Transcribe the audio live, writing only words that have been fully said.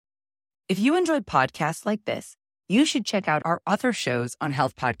If you enjoyed podcasts like this, you should check out our other shows on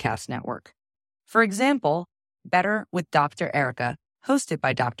Health Podcast Network. For example, Better with Dr. Erica, hosted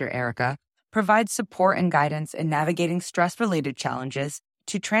by Dr. Erica, provides support and guidance in navigating stress-related challenges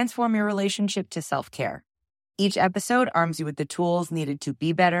to transform your relationship to self-care. Each episode arms you with the tools needed to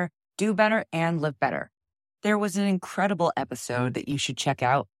be better, do better, and live better. There was an incredible episode that you should check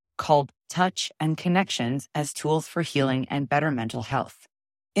out called Touch and Connections as Tools for Healing and Better Mental Health.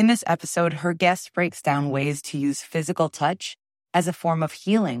 In this episode, her guest breaks down ways to use physical touch as a form of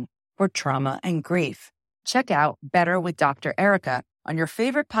healing for trauma and grief. Check out Better with Dr. Erica on your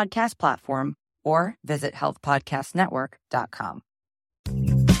favorite podcast platform or visit healthpodcastnetwork.com.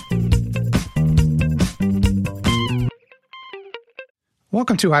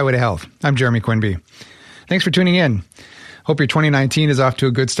 Welcome to Highway to Health. I'm Jeremy Quinby. Thanks for tuning in. Hope your 2019 is off to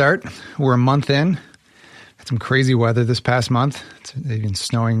a good start. We're a month in. Had some crazy weather this past month. It's even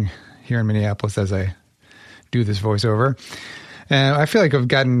snowing here in Minneapolis as I do this voiceover. I feel like I've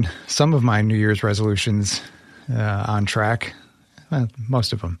gotten some of my New Year's resolutions on track. Well,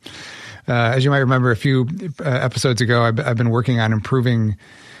 most of them. As you might remember, a few episodes ago, I've been working on improving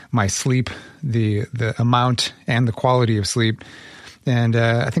my sleep, the amount and the quality of sleep. And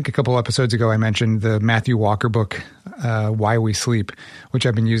I think a couple episodes ago, I mentioned the Matthew Walker book, Why We Sleep, which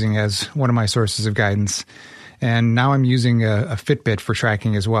I've been using as one of my sources of guidance. And now I'm using a Fitbit for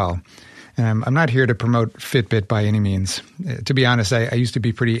tracking as well. And I'm not here to promote Fitbit by any means. To be honest, I used to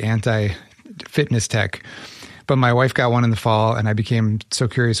be pretty anti-fitness tech. But my wife got one in the fall, and I became so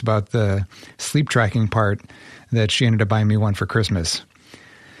curious about the sleep tracking part that she ended up buying me one for Christmas.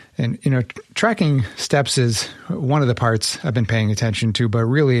 And, you know, tracking steps is one of the parts I've been paying attention to, but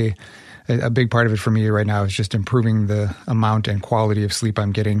really a big part of it for me right now is just improving the amount and quality of sleep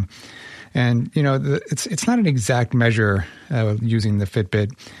I'm getting. And, you know, it's not an exact measure using the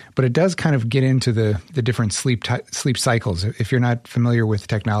Fitbit, but it does kind of get into the different sleep cycles. If you're not familiar with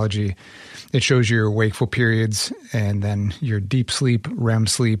technology, it shows your wakeful periods and then your deep sleep, REM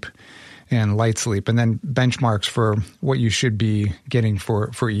sleep, and light sleep, and then benchmarks for what you should be getting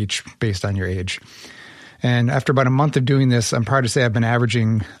for each based on your age. And after about a month of doing this, I'm proud to say I've been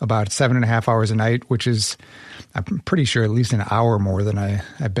averaging about 7.5 hours a night, which is, I'm pretty sure, at least an hour more than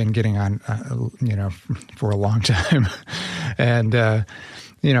I've been getting on, for a long time. And,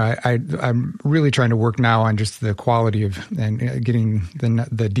 I'm really trying to work now on just the quality of and getting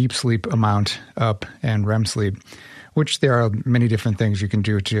the deep sleep amount up and REM sleep, which there are many different things you can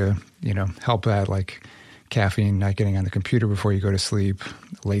do to, help that, like caffeine, not getting on the computer before you go to sleep,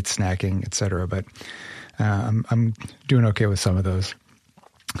 late snacking, etc. But I'm doing okay with some of those.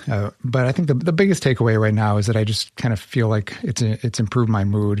 But I think the biggest takeaway right now is that I just kind of feel like it's improved my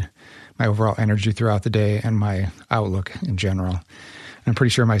mood, my overall energy throughout the day, and my outlook in general. I'm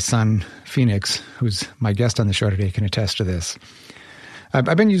pretty sure my son, Phoenix, who's my guest on the show today, can attest to this.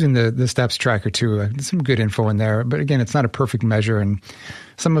 I've been using the steps tracker too. There's some good info in there, but again, it's not a perfect measure, and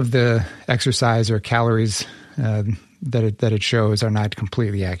some of the exercise or calories that it shows are not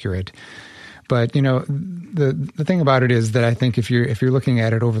completely accurate. But the thing about it is that I think if you're looking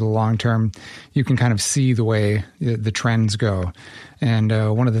at it over the long term, you can kind of see the way the trends go. And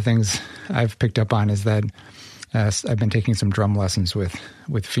one of the things I've picked up on is that I've been taking some drum lessons with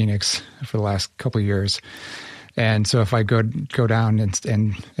Phoenix for the last couple of years. And so if I go down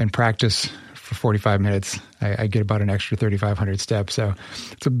and practice for 45 minutes, I get about an extra 3,500 steps. So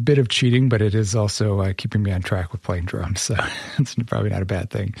it's a bit of cheating, but it is also keeping me on track with playing drums. So it's probably not a bad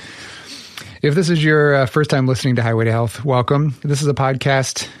thing. If this is your first time listening to Highway to Health, welcome. This is a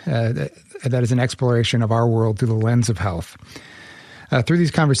podcast that is an exploration of our world through the lens of health. Through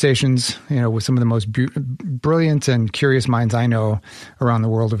these conversations, with some of the most brilliant and curious minds I know around the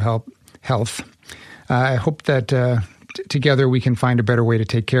world of health, I hope that together we can find a better way to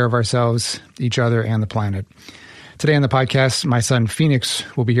take care of ourselves, each other, and the planet. Today on the podcast, my son Phoenix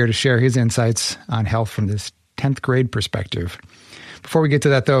will be here to share his insights on health from this 10th grade perspective. Before we get to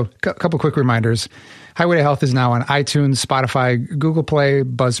that, though, a couple quick reminders. Highway to Health is now on iTunes, Spotify, Google Play,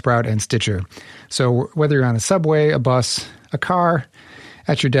 Buzzsprout, and Stitcher. So whether you're on a subway, a bus, a car,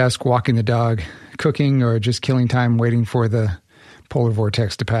 at your desk, walking the dog, cooking, or just killing time waiting for the polar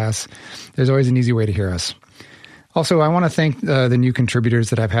vortex to pass, there's always an easy way to hear us. Also, I want to thank the new contributors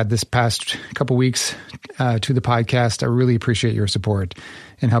that I've had this past couple weeks to the podcast. I really appreciate your support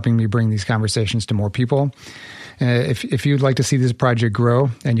in helping me bring these conversations to more people. If you'd like to see this project grow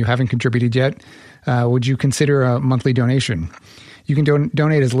and you haven't contributed yet, would you consider a monthly donation? You can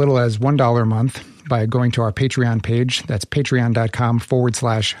donate as little as $1 a month by going to our Patreon page. That's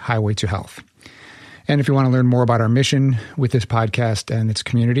patreon.com/highway to health. And if you want to learn more about our mission with this podcast and its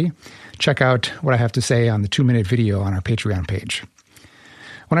community, check out what I have to say on the 2-minute video on our Patreon page.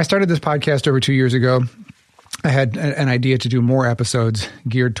 When I started this podcast over 2 years ago, I had an idea to do more episodes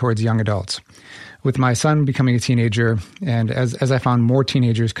geared towards young adults. With my son becoming a teenager, and as I found more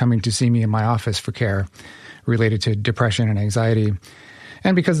teenagers coming to see me in my office for care related to depression and anxiety,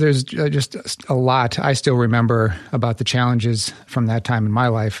 and because there's just a lot I still remember about the challenges from that time in my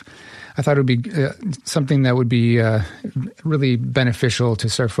life, I thought it would be something that would be really beneficial to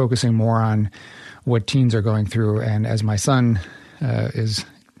start focusing more on what teens are going through. And as my son is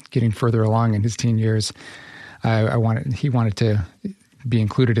getting further along in his teen years, he wanted to be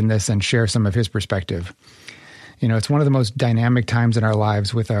included in this and share some of his perspective. You know, it's one of the most dynamic times in our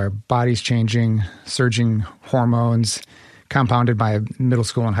lives with our bodies changing, surging hormones, compounded by middle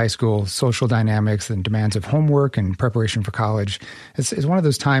school and high school social dynamics and demands of homework and preparation for college. It's one of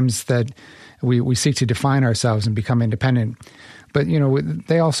those times that we seek to define ourselves and become independent. But, you know,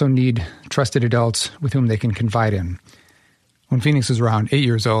 they also need trusted adults with whom they can confide in. When Phoenix was around 8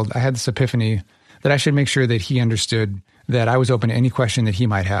 years old, I had this epiphany that I should make sure that he understood that I was open to any question that he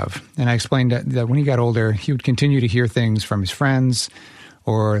might have. And I explained that when he got older, he would continue to hear things from his friends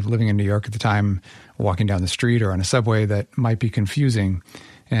or living in New York at the time, walking down the street or on a subway that might be confusing,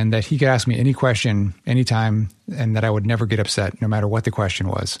 and that he could ask me any question, anytime, and that I would never get upset, no matter what the question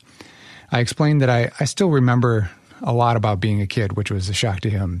was. I explained that I still remember a lot about being a kid, which was a shock to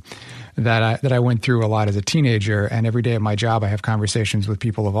him, that I went through a lot as a teenager, and every day at my job I have conversations with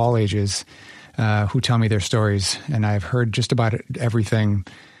people of all ages who tell me their stories, and I've heard just about everything,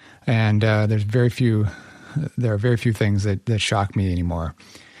 and there are very few things that shock me anymore.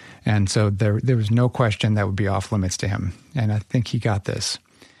 And so there was no question that would be off limits to him, and I think he got this.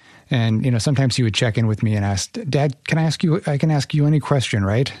 And, you know, sometimes he would check in with me and ask, "Dad, I can ask you any question,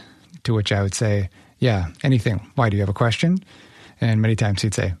 right?" To which I would say, "Yeah, anything. Why, do you have a question?" And many times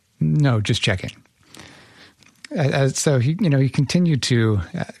he'd say, "No, just checking." So he continued to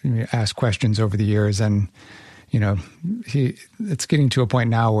ask questions over the years, and, you know, it's getting to a point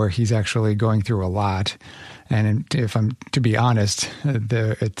now where he's actually going through a lot. And if I'm to be honest,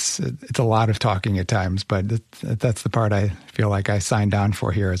 it's a lot of talking at times, but that's the part I feel like I signed on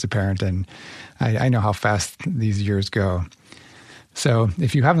for here as a parent, and I know how fast these years go. So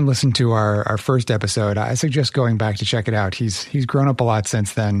if you haven't listened to our first episode, I suggest going back to check it out. He's grown up a lot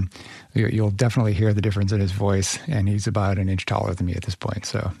since then. You'll definitely hear the difference in his voice, and he's about an inch taller than me at this point.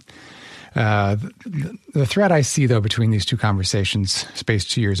 So the thread I see, though, between these two conversations,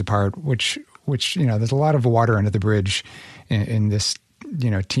 spaced 2 years apart, which you know, there's a lot of water under the bridge in this, you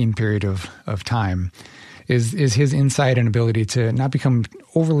know, teen period of time, is his insight and ability to not become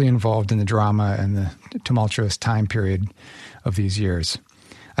overly involved in the drama and the tumultuous time period of these years.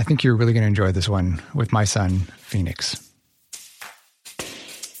 I think you're really going to enjoy this one with my son, Phoenix.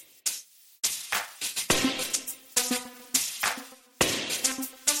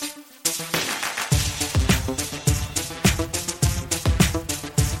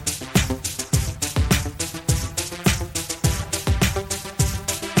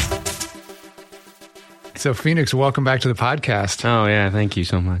 So, Phoenix, welcome back to the podcast. Oh, yeah. Thank you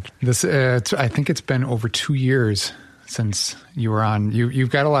so much. I think it's been over 2 years since you were on. You've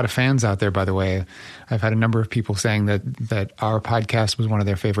got a lot of fans out there, by the way. I've had a number of people saying that our podcast was one of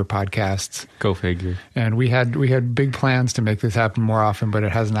their favorite podcasts. Go figure. And we had big plans to make this happen more often, but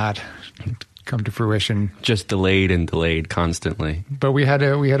it has not come to fruition. Just delayed constantly. But we had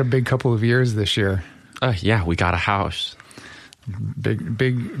a big couple of years this year. Yeah, we got a house.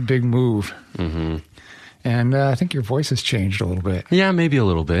 Big move. Mm-hmm. And I think your voice has changed a little bit. Yeah, maybe a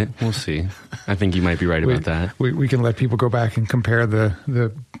little bit. We'll see. I think you might be right about that. We can let people go back and compare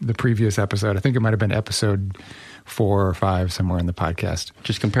the previous episode. I think it might have been episode 4 or 5, somewhere in the podcast.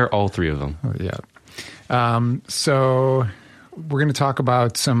 Just compare all 3 of them. Oh, yeah. So we're going to talk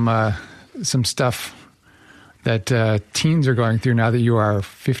about some stuff that teens are going through now that you are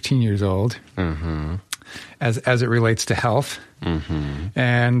 15 years old, mm-hmm. as it relates to health. Mm-hmm.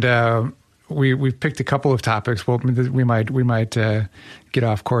 And we've picked a couple of topics. Well, we might get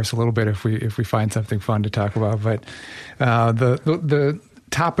off course a little bit if we find something fun to talk about. But the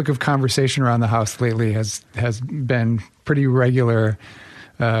topic of conversation around the house lately has been pretty regular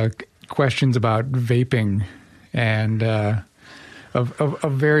questions about vaping and of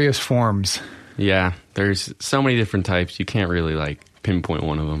various forms. Yeah, there's so many different types. You can't really pinpoint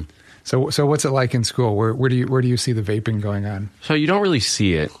one of them. So what's it like in school? Where do you see the vaping going on? So you don't really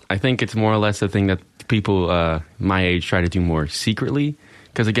see it. I think it's more or less a thing that people my age try to do more secretly.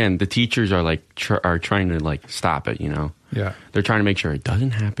 Because again, the teachers are are trying to stop it. You know. Yeah. They're trying to make sure it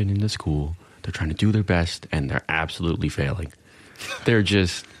doesn't happen in the school. They're trying to do their best, and they're absolutely failing. They're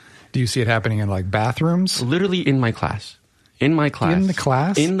just... Do you see it happening in like bathrooms? Literally in my class. In my class. In the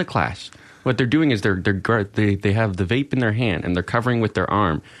class? In the class. What they're doing is they have the vape in their hand, and they're covering with their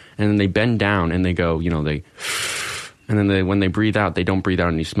arm, and then they bend down, and they go, and then when they breathe out, they don't breathe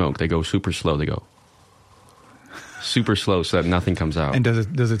out any smoke. They go super slow. They go super slow so that nothing comes out. And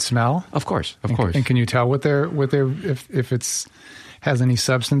does it smell? Of course. And can you tell what they're if it's has any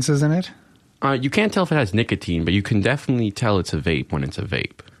substances in it? You can't tell if it has nicotine, but you can definitely tell it's a vape when it's a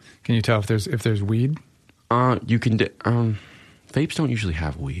vape. Can you tell if there's weed? You can. Vapes don't usually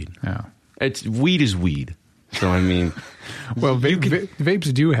have weed. No. Weed is weed. So I mean, well,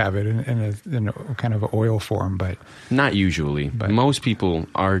 vapes do have it in a kind of oil form, but not usually. But most people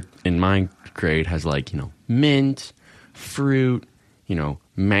are in my grade has mint, fruit,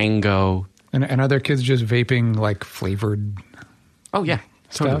 mango. And other kids just vaping like flavored. Oh yeah,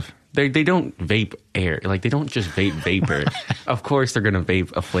 stuff. They don't vape air. Like they don't just vape vapor. Of course, they're gonna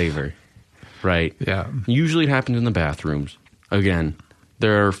vape a flavor, right? Yeah. Usually it happens in the bathrooms. Again,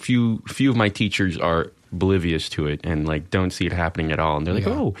 there are few of my teachers are oblivious to it and like don't see it happening at all, and they're like,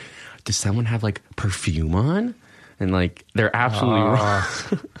 "Oh, does someone have like perfume on?" And like they're absolutely wrong.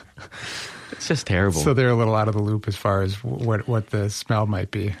 It's just terrible. So they're a little out of the loop as far as what the smell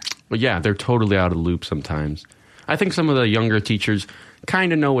might be. Well, yeah, they're totally out of the loop sometimes. I think some of the younger teachers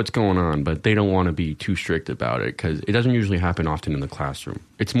kind of know what's going on, but they don't want to be too strict about it because it doesn't usually happen often in the classroom.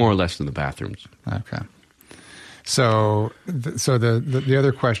 It's more or less in the bathrooms. Okay. So the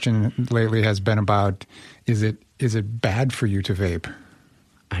other question lately has been about is it bad for you to vape?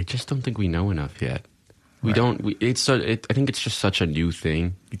 I just don't think we know enough yet. We don't. I think it's just such a new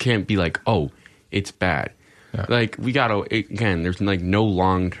thing. You can't be like, oh, it's bad. Yeah. Like we again. There's like no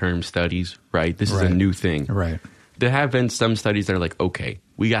long-term studies, right? This is a new thing, right? There have been some studies that are like, okay,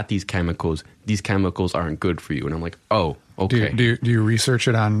 we got these chemicals. These chemicals aren't good for you, and I'm like, oh, okay. Do you research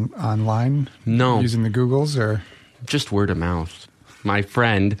it online? No, using the Googles or just word of mouth. My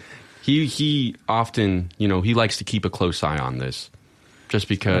friend, he often, he likes to keep a close eye on this, just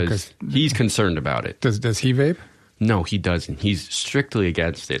because he's concerned about it. Does he vape? No, he doesn't. He's strictly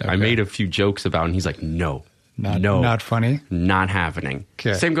against it. Okay. I made a few jokes about it, and he's like, no. Not funny? Not happening.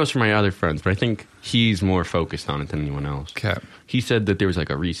 Okay. Same goes for my other friends, but I think he's more focused on it than anyone else. Okay. He said that there was like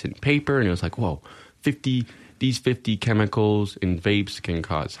a recent paper, and it was like, whoa, 50 chemicals in vapes can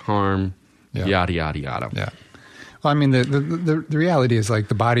cause harm, yada, yada, yada. Yeah. Well, I mean, the reality is like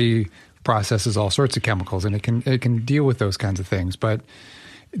the body processes all sorts of chemicals, and it can deal with those kinds of things. But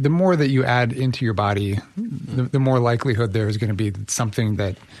the more that you add into your body, the more likelihood there is going to be something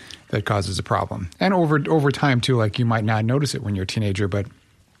that causes a problem. And over time too, like you might not notice it when you're a teenager, but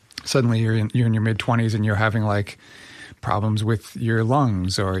suddenly you're in your mid-20s and you're having like problems with your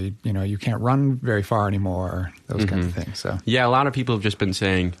lungs, or you can't run very far anymore, those kinds of things. So yeah, a lot of people have just been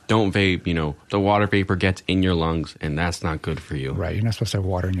saying, don't vape, the water vapor gets in your lungs and that's not good for you. Right, you're not supposed to have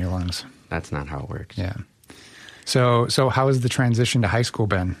water in your lungs. That's not how it works. Yeah. So how has the transition to high school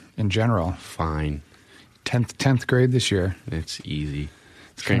been in general? Fine. 10th grade this year. It's easy.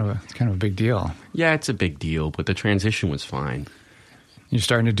 It's kind of a big deal. Yeah, it's a big deal, but the transition was fine. You're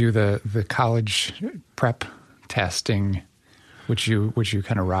starting to do the college prep testing, which you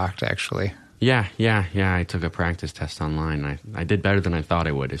kind of rocked, actually. Yeah. I took a practice test online. I did better than I thought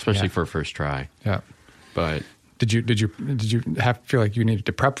I would, especially for a first try. Yeah. But did you feel like you needed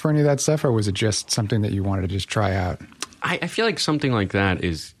to prep for any of that stuff, or was it just something that you wanted to just try out? I feel like something like that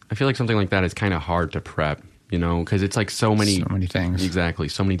is kind of hard to prep, because it's like so many things. Exactly,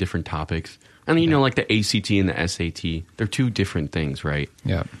 so many different topics. And like the ACT and the SAT, they're two different things, right?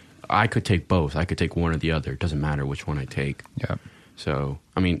 Yeah. I could take both. I could take one or the other. It doesn't matter which one I take. Yeah. So,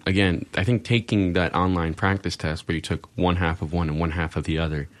 I mean, again, I think taking that online practice test where you took one half of one and one half of the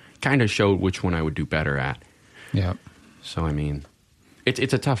other kind of showed which one I would do better at. Yeah. So, I mean,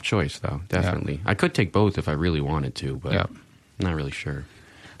 it's a tough choice, though, definitely. Yeah. I could take both if I really wanted to, but I'm not really sure.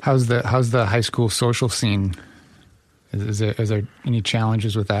 How's the high school social scene? Is there any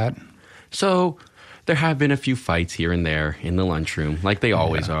challenges with that? So there have been a few fights here and there in the lunchroom, like they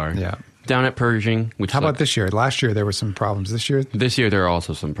always are. Yeah. Down at Pershing. How about this year? Last year there were some problems. This year there are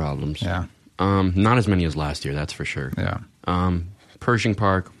also some problems. Yeah. Not as many as last year, that's for sure. Yeah. Pershing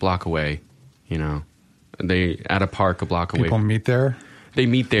Park, block away. They at a park a block away. People meet there. They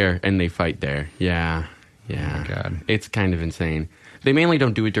meet there and they fight there. Yeah. Oh my God. It's kind of insane. They mainly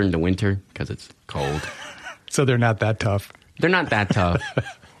don't do it during the winter because it's cold. So they're not that tough. They're not that tough.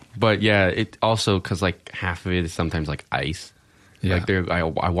 But yeah, it also because like half of it is sometimes like ice. Yeah. Like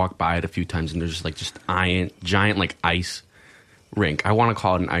I walk by it a few times and there's just giant like ice rink. I want to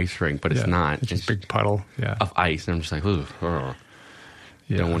call it an ice rink, but it's not. It's just a big puddle. Yeah. Of ice, and I'm just like, ugh,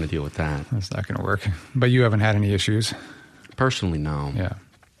 don't want to deal with that. That's not going to work. But you haven't had any issues? Personally, no. Yeah.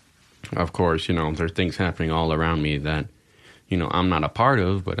 Of course, there's things happening all around me that, I'm not a part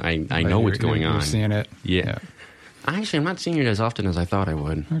of, but I know what's going on. You're seeing it? Yeah. Actually, I'm not seeing it as often as I thought I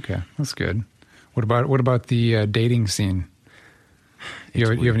would. Okay, that's good. What about the dating scene? You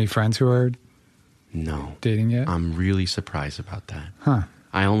have any friends who are dating yet? I'm really surprised about that. Huh.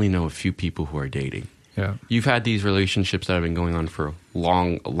 I only know a few people who are dating. Yeah. You've had these relationships that have been going on for a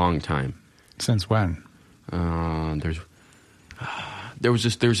long time. Since when? There's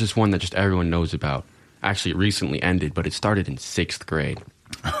this one that just everyone knows about. Actually, it recently ended, but it started in 6th grade.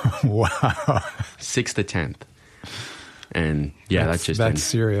 Wow. 6th to 10th. And that's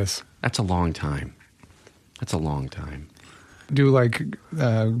serious. That's a long time. That's a long time. Do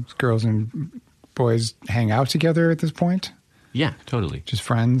girls and boys hang out together at this point? Yeah, totally. Just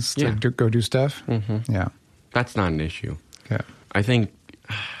friends to go do stuff? Mm-hmm. Yeah. That's not an issue. Yeah. I think,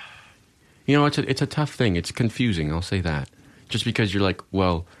 it's a tough thing. It's confusing, I'll say that. Just because you're like,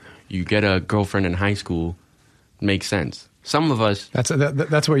 well, you get a girlfriend in high school, makes sense. Some of us...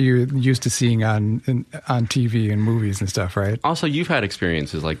 That's what you're used to seeing on TV and movies and stuff, right? Also, you've had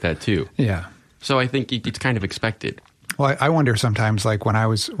experiences like that too. Yeah. So I think it's kind of expected. Well, I wonder sometimes, when I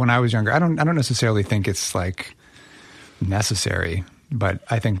was younger, I don't necessarily think it's necessary, but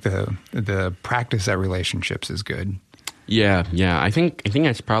I think the practice at relationships is good. Yeah. I think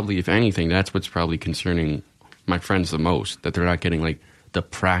that's probably, if anything, that's what's probably concerning my friends the most, that they're not getting the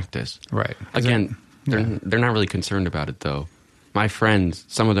practice. Right. Again, they're not really concerned about it though. My friends,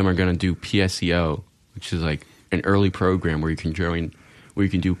 some of them are going to do PSEO, which is an early program where you can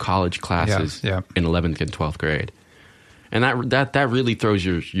do college classes in 11th and 12th grade. And that really throws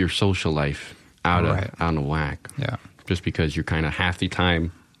your social life out of whack. Yeah. Just because you're kind of half the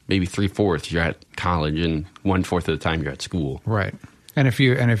time, maybe 3/4 you're at college and 1/4 of the time you're at school. Right. And if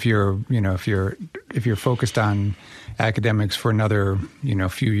you're focused on academics for another,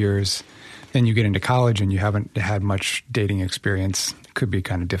 few years, then you get into college and you haven't had much dating experience, it could be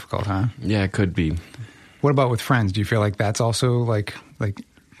kind of difficult, huh? Yeah, it could be. What about with friends? Do you feel like that's also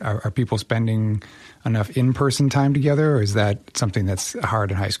are people spending enough in-person time together, or is that something that's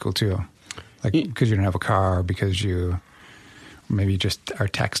hard in high school too? Because you don't have a car, or because you maybe just are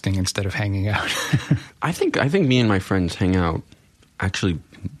texting instead of hanging out? I think me and my friends hang out actually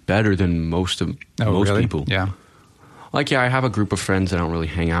better than most really? people. Yeah. I have a group of friends that I don't really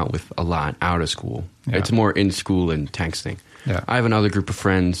hang out with a lot out of school. Yeah. It's more in school and texting. Yeah. I have another group of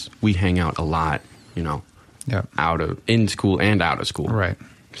friends, we hang out a lot, in school and out of school. Right.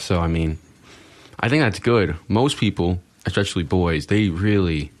 So, I think that's good. Most people, especially boys, they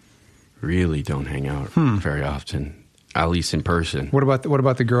really, really don't hang out very often, at least in person. What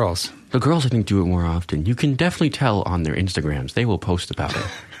about the girls? The girls, I think, do it more often. You can definitely tell on their Instagrams. They will post about it.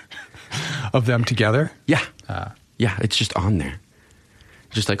 Of them together? Yeah. Yeah, it's just on there.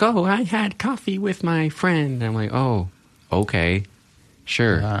 Just I had coffee with my friend. And I'm like, oh, okay.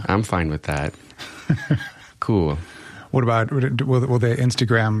 Sure, I'm fine with that. Cool. What about, will they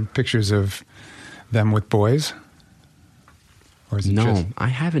Instagram pictures of them with boys? Or is it no, I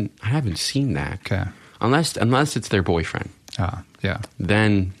haven't seen that. Okay. Unless it's their boyfriend. Yeah.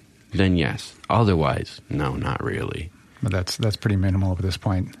 Then yes. Otherwise, no, not really. But that's pretty minimal at this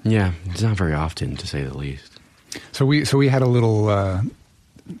point. Yeah, it's not very often, to say the least. So we had a little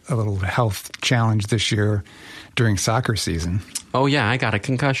health challenge this year during soccer season. Oh yeah, I got a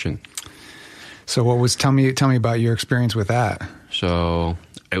concussion. So tell me about your experience with that. So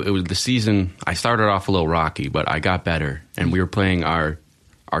it was the season. I started off a little rocky, but I got better, and we were playing our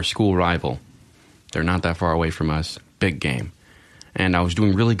school rival. They're not that far away from us. Big game, and I was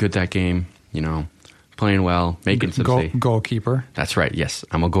doing really good that game. Playing well, making some saves. Goalkeeper. That's right. Yes,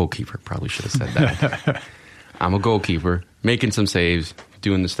 I'm a goalkeeper. Probably should have said that. I'm a goalkeeper, making some saves,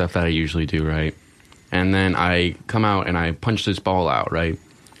 doing the stuff that I usually do, right? And then I come out and I punch this ball out, right?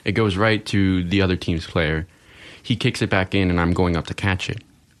 It goes right to the other team's player. He kicks it back in, and I'm going up to catch it.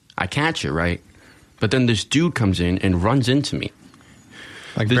 I catch it, right? But then this dude comes in and runs into me.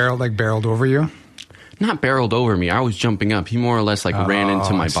 Barreled over you? Not barreled over me. I was jumping up. He more or less ran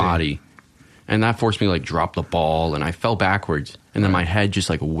into my body. And that forced me to drop the ball, and I fell backwards. And then my head just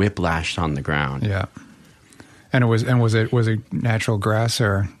whiplashed on the ground. Yeah. And was it natural grass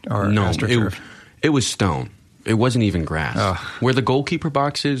or no? AstroTurf? It was stone. It wasn't even grass. Ugh. Where the goalkeeper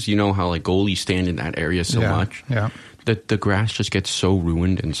box is, you know how goalies stand in that area so much. Yeah. The grass just gets so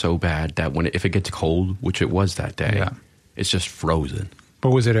ruined and so bad that if it gets cold, which it was that day, it's just frozen. But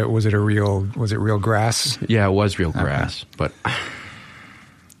was it real grass? Yeah, it was real grass, but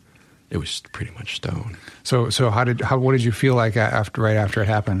it was pretty much stone. So what did you feel like right after it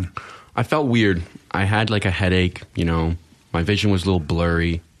happened? I felt weird. I had like a headache, you know. My vision was a little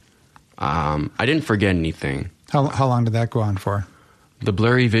blurry. I didn't forget anything. How long did that go on for? The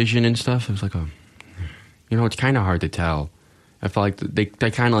blurry vision and stuff, it was like it's kind of hard to tell. I felt like they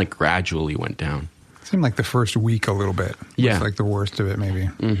kind of like gradually went down. It seemed like the first week a little bit. Yeah. Was like the worst of it, maybe.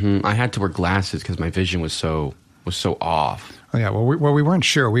 Mm-hmm. I had to wear glasses because my vision was so off. Oh, yeah. Well, we weren't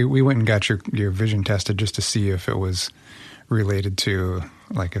sure. We went and got your vision tested just to see if it was related to,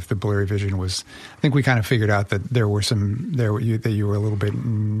 like, if the blurry vision was. I think we kind of figured out that there were that you were a little bit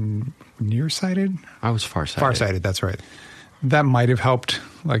nearsighted. I was farsighted. Farsighted. That's right. That might have helped,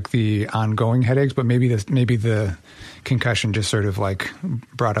 like, the ongoing headaches, but maybe the concussion just sort of like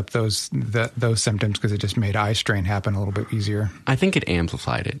brought up those symptoms because it just made eye strain happen a little bit easier. I think it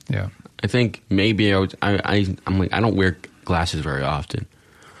amplified it. Yeah. I think maybe I'm like, I don't wear glasses very often.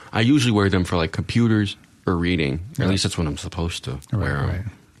 I usually wear them for like computers or reading. Or at least that's when I'm supposed to wear them. Right.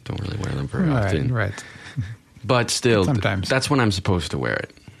 Don't really wear them very often. Right. But still, sometimes that's when I'm supposed to wear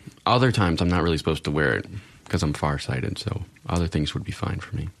it. Other times I'm not really supposed to wear it because I'm farsighted. So other things would be fine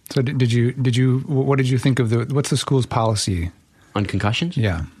for me. So did you? What did you think of what's the school's policy on concussions?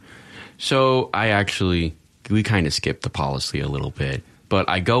 Yeah. So we kind of skipped the policy a little bit, but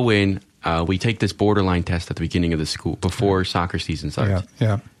I go in. We take this borderline test at the beginning of the school before soccer season starts.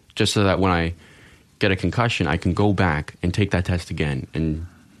 Yeah. Just so that when I get a concussion, I can go back and take that test again. And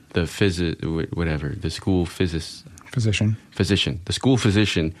the school physician,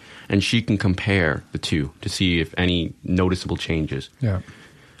 and she can compare the two to see if any noticeable changes. Yeah.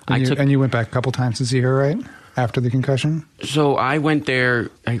 And you went back a couple times to see her, right? After the concussion? So I went there.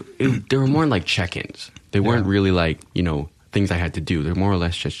 They were more like check-ins. They weren't really like, things I had to do. They're more or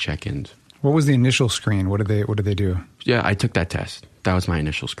less just check-ins. What was the initial screen? What did they do? Yeah, I took that test. That was my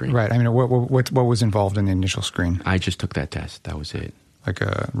initial screen. Right. I mean, what was involved in the initial screen? I just took that test. That was it. Like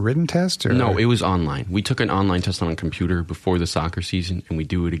a written test? Or? No, it was online. We took an online test on a computer before the soccer season, and we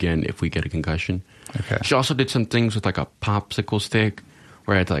do it again if we get a concussion. Okay. She also did some things with like a popsicle stick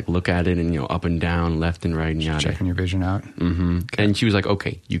where I had to like look at it and, up and down, left and right and yada. Checking your vision out. Mm-hmm. Okay. And she was like,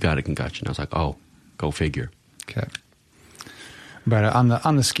 okay, you got a concussion. I was like, oh, go figure. Okay. But on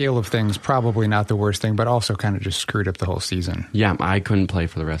the scale of things, probably not the worst thing, but also kind of just screwed up the whole season. Yeah, I couldn't play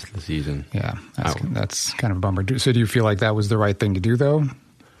for the rest of the season. Yeah, that's kind of a bummer. So do you feel like that was the right thing to do, though?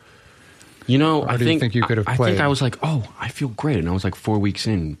 I think you could have played? I think I was like, oh, I feel great. And I was like 4 weeks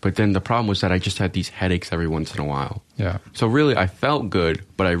in. But then the problem was that I just had these headaches every once in a while. Yeah. So really, I felt good,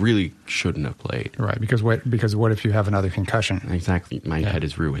 but I really shouldn't have played. Right, because what if you have another concussion? Exactly. My head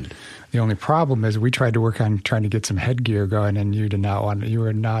is ruined. The only problem is we tried to work on trying to get some headgear going, and you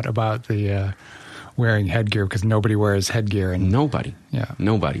were not about the wearing headgear because nobody wears headgear. And Nobody. Yeah.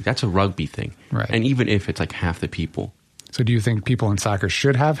 Nobody. That's a rugby thing. Right. And even if it's like half the people. So do you think people in soccer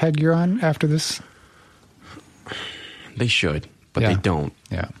should have headgear on after this? They should, but they don't.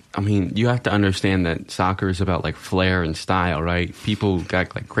 Yeah. I mean, you have to understand that soccer is about like flair and style, right? People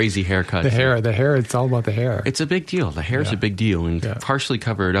got like crazy haircuts. The hair, it's all about the hair. It's a big deal. The hair is a big deal, and partially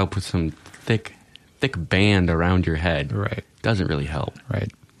cover it up with some thick band around your head. Right. Doesn't really help. Right.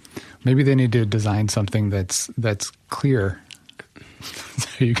 Maybe they need to design something that's clear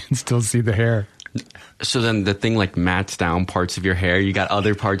so you can still see the hair. So then the thing like mats down parts of your hair. You got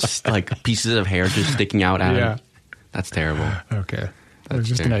other parts like pieces of hair just sticking out at it. That's terrible. Okay. That was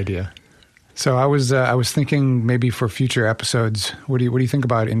just an idea. So I was thinking maybe for future episodes, what do you think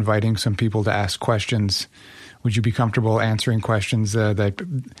about inviting some people to ask questions? Would you be comfortable answering questions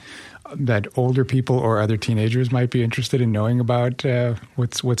that older people or other teenagers might be interested in knowing about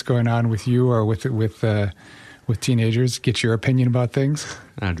what's going on with you or with teenagers? Get your opinion about things.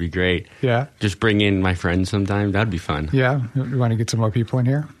 That'd be great. Yeah. Just bring in my friends sometime. That'd be fun. Yeah. You want to get some more people in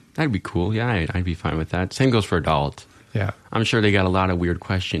here? That'd be cool. Yeah, I'd be fine with that. Same goes for adults. Yeah. I'm sure they got a lot of weird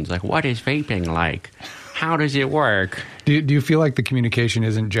questions like, what is vaping like? How does it work? Do you feel like the communication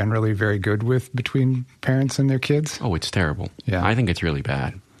isn't generally very good between parents and their kids? Oh, it's terrible. Yeah. I think it's really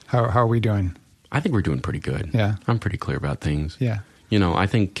bad. How are we doing? I think we're doing pretty good. Yeah. I'm pretty clear about things. Yeah. I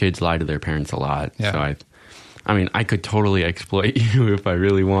think kids lie to their parents a lot. Yeah. So I mean, I could totally exploit you if I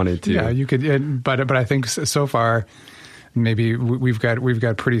really wanted to. Yeah, you could. But I think so far, maybe we've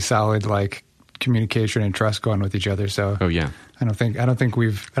got pretty solid like communication and trust going with each other. So oh yeah, I don't think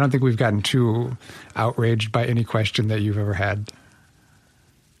we've gotten too outraged by any question that you've ever had.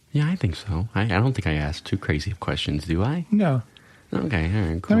 Yeah, I think so. I don't think I asked too crazy of questions, do I? No. Okay, all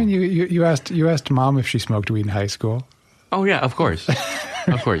right, cool. I mean, you asked Mom if she smoked weed in high school. Oh yeah, of course.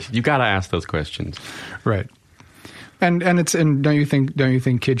 Of course, you got to ask those questions. Right. And don't you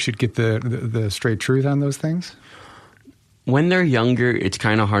think kids should get the straight truth on those things? When they're younger, it's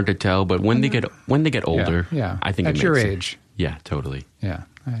kind of hard to tell, but when they get older, yeah. I think at it makes your sense. age. Yeah, totally. Yeah,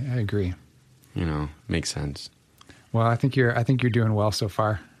 I agree. Makes sense. Well, I think you're doing well so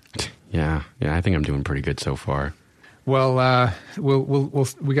far. Yeah, I think I'm doing pretty good so far. Well,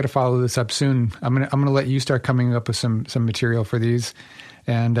 we got to follow this up soon. I'm gonna let you start coming up with some material for these,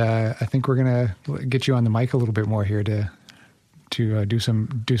 and I think we're gonna get you on the mic a little bit more here to do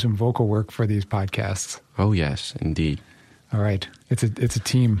some vocal work for these podcasts. Oh yes, indeed. All right, it's a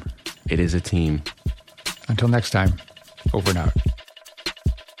team. It is a team. Until next time, over and out.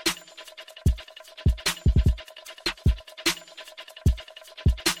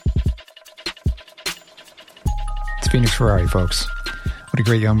 It's Phoenix Ferrari, folks. What a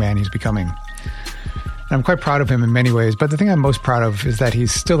great young man he's becoming. And I'm quite proud of him in many ways, but the thing I'm most proud of is that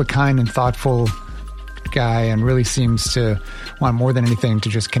he's still a kind and thoughtful guy and really seems to want more than anything to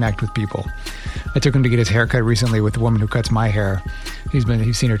just connect with people. I took him to get his hair cut recently with the woman who cuts my hair. He's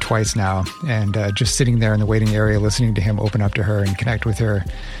seen her twice now, and just sitting there in the waiting area listening to him open up to her and connect with her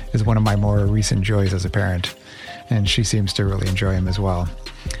is one of my more recent joys as a parent, and she seems to really enjoy him as well.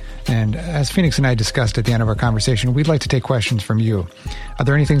 And as Phoenix and I discussed at the end of our conversation, we'd like to take questions from you. Are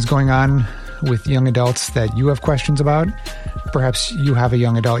there any things going on with young adults that you have questions about? Perhaps you have a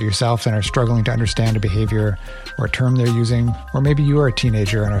young adult yourself and are struggling to understand a behavior or a term they're using, or maybe you are a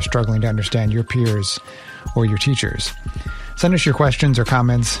teenager and are struggling to understand your peers or your teachers. Send us your questions or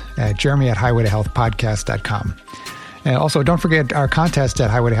comments at jeremy@highwaytohealthpodcast.com. And also, don't forget our contest at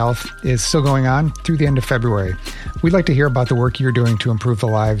Highway to Health is still going on through the end of February. We'd like to hear about the work you're doing to improve the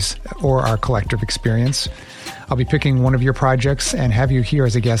lives or our collective experience. I'll be picking one of your projects and have you here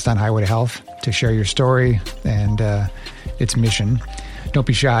as a guest on Highway to Health to share your story and its mission. Don't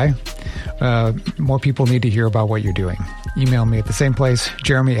be shy. More people need to hear about what you're doing. Email me at the same place,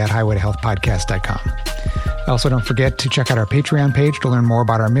 jeremy@highwaytohealthpodcast.com. Also, don't forget to check out our Patreon page to learn more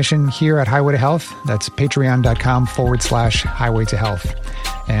about our mission here at Highway to Health. That's patreon.com/Highway to Health.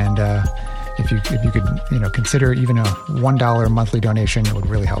 And if you could consider even a $1 monthly donation, it would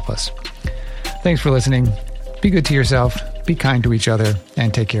really help us. Thanks for listening. Be good to yourself, be kind to each other,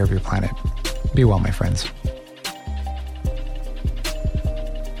 and take care of your planet. Be well, my friends.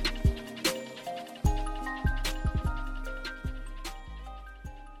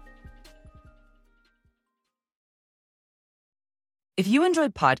 If you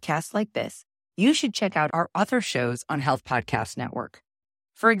enjoyed podcasts like this, you should check out our other shows on Health Podcast Network.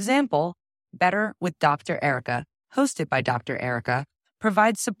 For example, Better with Dr. Erica, hosted by Dr. Erica,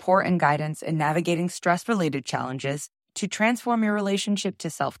 provides support and guidance in navigating stress-related challenges to transform your relationship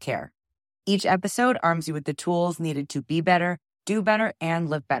to self-care. Each episode arms you with the tools needed to be better, do better, and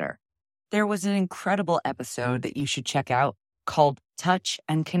live better. There was an incredible episode that you should check out called Touch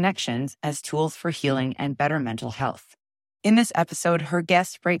and Connections as Tools for Healing and Better Mental Health. In this episode, her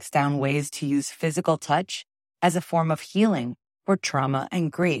guest breaks down ways to use physical touch as a form of healing for trauma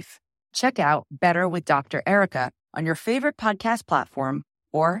and grief. Check out Better with Dr. Erica on your favorite podcast platform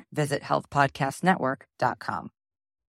or visit healthpodcastnetwork.com.